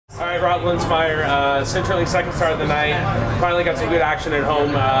All right, Rob Linsmayer, CenturyLink second start of the night. Finally got some good action at home.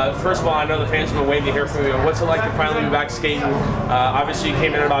 First of all, I know the fans have been waiting to hear from you. What's it like to finally be back skating? Obviously, you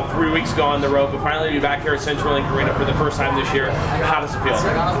came in about 3 weeks ago on the road, but finally be back here at CenturyLink Arena for the first time this year. How does it feel?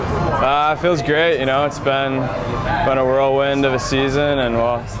 It feels great. You know, it's been a whirlwind of a season, and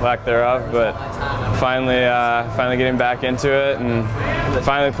well, lack thereof. But finally getting back into it, and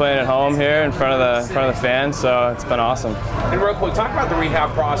finally playing at home here in front of the fans. So it's been awesome. And real quick, talk about the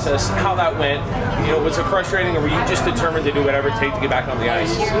rehab process, how that went. You know, was it frustrating, or were you just determined to do whatever it takes to get back on the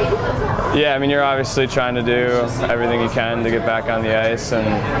ice? Yeah, I mean, you're obviously trying to do everything you can to get back on the ice, and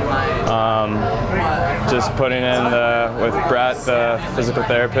just putting in with Brett, the physical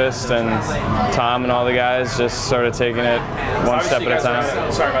therapist, and Tom and all the guys, just sort of taking it one step at a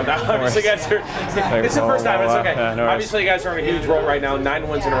time. Sorry about that. Obviously, guys are. It's the first time. It's okay. Yeah, no obviously, you guys are on a huge roll right now. 9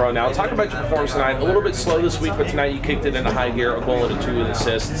 wins in a row now. Talk about your performance tonight. A little bit slow this week, but tonight you kicked it into high gear. A goal and 2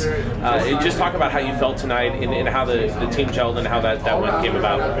 assists. Just talk about how you felt tonight and how the team gelled and how that win came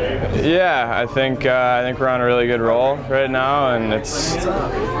about. Yeah, I think we're on a really good roll right now, and it's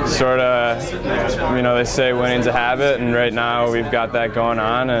sort of, you know, they say winning's a habit, and right now we've got that going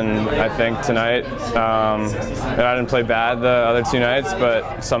on. And I think tonight, I didn't play bad the other 2 nights,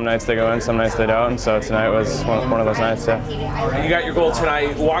 but some nights they go in, some nights they don't. And so tonight was one of those nights. Yeah. You got your goal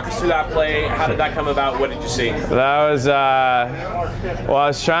tonight. Walk us through that play. How did that come about? What did you see? That was well, I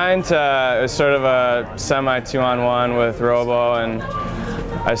was trying to. It was sort of a semi 2-on-1 with Robo, and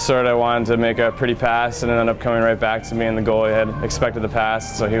I sort of wanted to make a pretty pass, and it ended up coming right back to me, and the goalie had expected the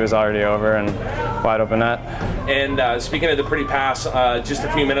pass, so he was already over and wide open net. And speaking of the pretty pass, just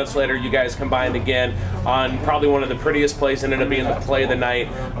a few minutes later, you guys combined again on probably one of the prettiest plays, ended up being the play of the night.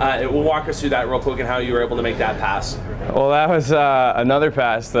 We'll walk us through that real quick and how you were able to make that pass. Well, that was another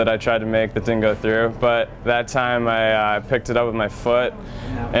pass that I tried to make that didn't go through, but that time I picked it up with my foot,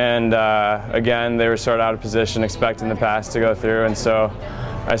 and again, they were sort of out of position, expecting the pass to go through, and so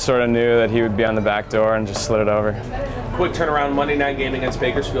I sort of knew that he would be on the back door and just slid it over. Quick turnaround, Monday night game against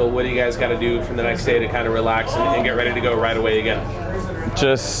Bakersfield. What do you guys got to do for the next day to kind of relax and get ready to go right away again?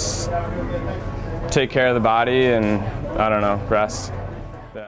 Just take care of the body and, I don't know, rest.